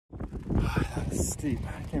steep.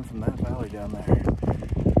 I came from that valley down there.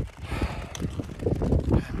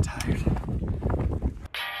 I'm tired.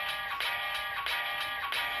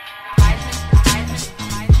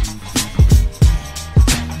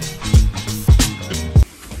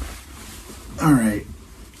 All right,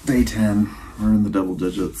 day 10. We're in the double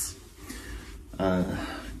digits.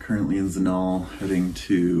 Currently in Zinal, heading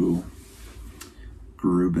to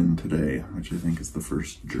Gruben today, which I think is the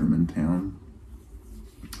first German town.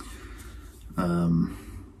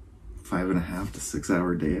 5.5 to 6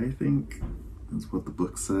 hour day, I think, is what the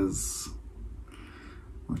book says,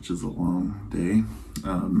 which is a long day.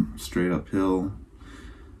 Straight uphill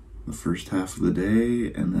the first half of the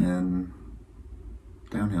day, and then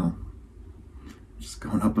downhill. Just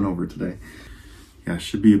going up and over today. Yeah,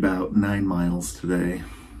 should be about 9 miles today.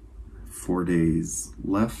 4 days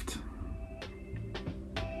left.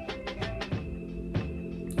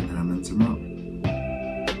 And then I'm in Zinal.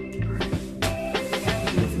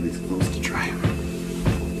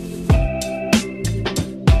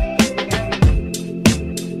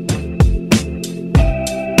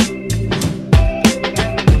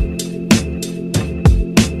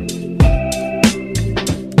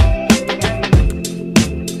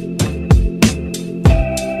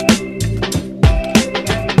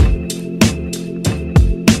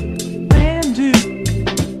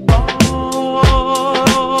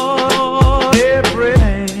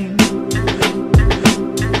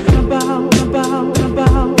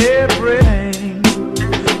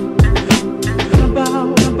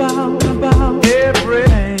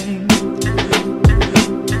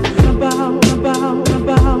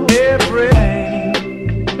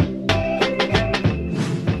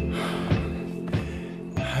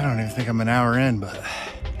 I'm an hour in, but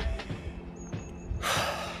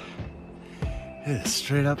it is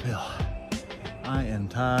straight uphill. I am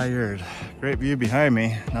tired. Great view behind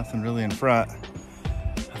me, nothing really in front.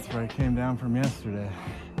 That's where I came down from yesterday.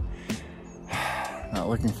 Not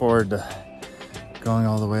looking forward to going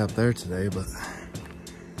all the way up there today, but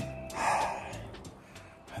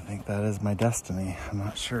I think that is my destiny. I'm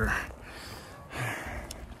not sure.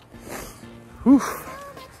 Whew.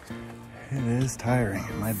 It is tiring.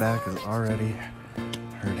 My back is already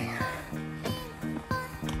hurting.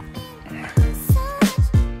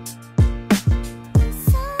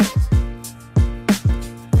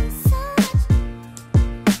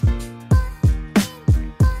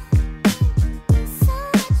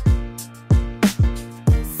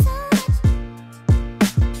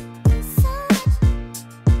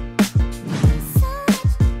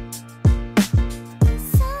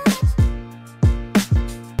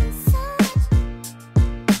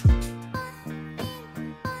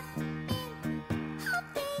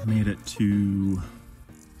 Made it to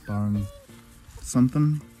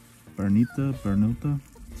Barnota,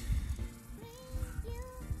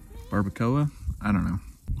 Barbacoa. I don't know.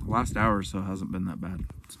 The last hour or so hasn't been that bad.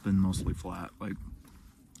 It's been mostly flat, like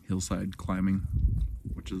hillside climbing,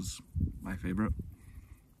 which is my favorite.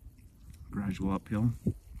 Gradual uphill.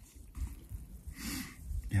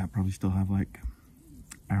 Yeah, probably still have like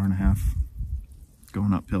an hour and a half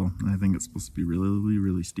going uphill, and I think it's supposed to be really,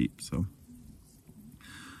 really steep, so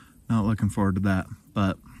not looking forward to that,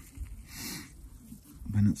 but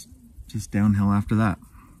then it's just downhill after that.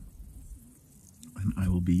 And I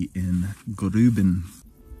will be in Gruben.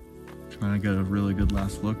 Trying to get a really good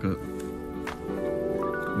last look at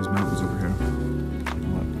these mountains over here.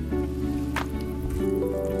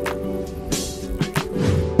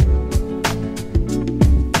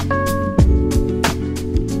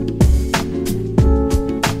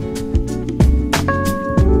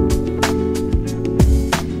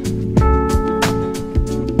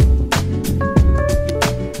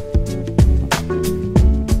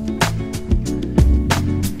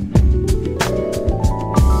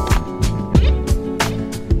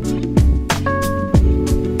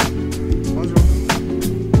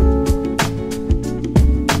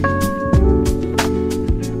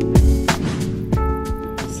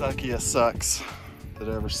 Sucks that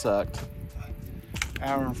ever sucked.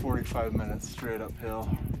 Hour and 45 minutes straight uphill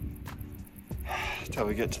till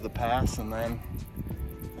we get to the pass, and then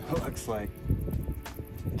it looks like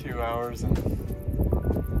 2 hours and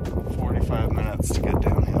 45 minutes to get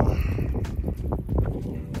downhill.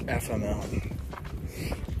 FML.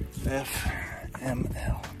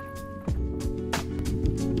 FML.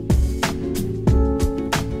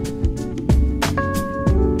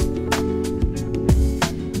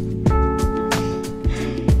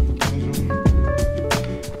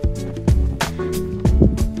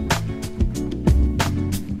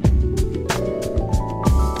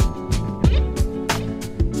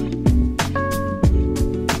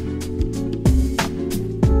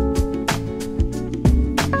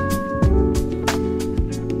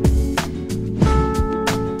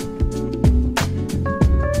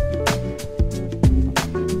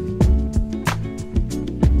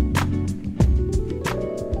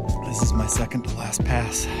 second to last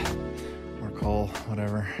pass, or call,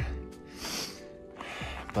 whatever.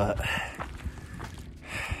 But I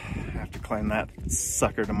have to climb that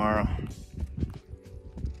sucker tomorrow.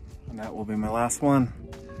 And that will be my last one.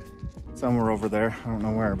 Somewhere over there, I don't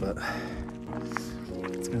know where, but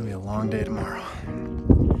it's gonna be a long day tomorrow.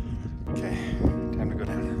 Okay, time to go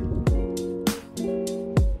down.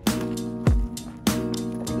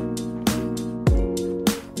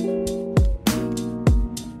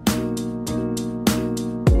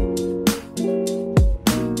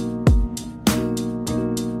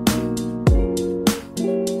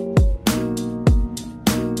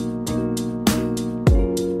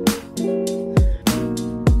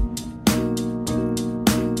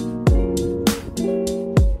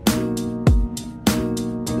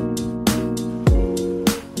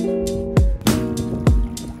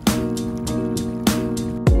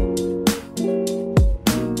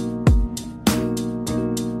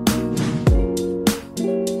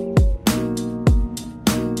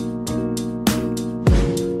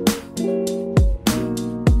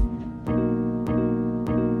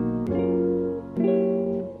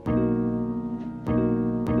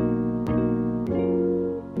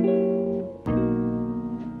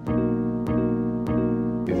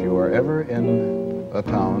 Ever in a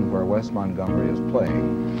town where Wes Montgomery is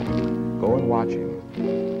playing, go and watch him.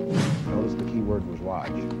 Notice the key word was watch.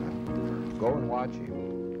 Go and watch him,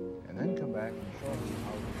 and then come back and show him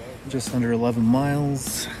how he does. Just under 11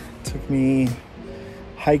 miles. Took me,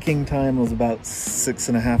 hiking time was about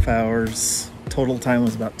 6.5 hours. Total time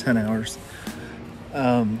was about 10 hours.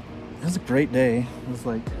 It was a great day. It was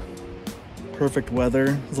like perfect weather.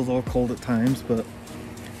 It was a little cold at times, but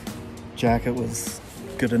jacket was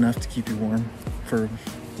good enough to keep you warm for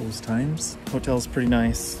those times. Hotel's pretty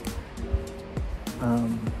nice.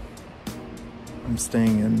 I'm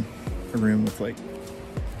staying in a room with like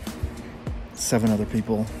 7 other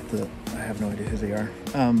people that I have no idea who they are.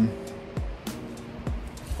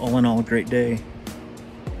 All in all, a great day.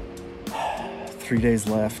 3 days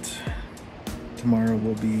left. Tomorrow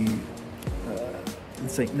will be in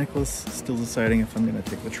St. Niklaus. Still deciding if I'm gonna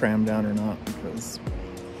take the tram down or not, because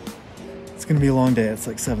it's gonna be a long day. It's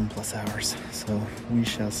like 7+ hours, so we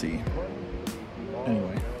shall see.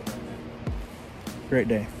 Anyway, great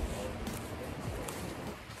day.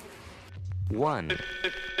 1,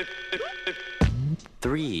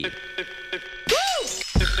 3.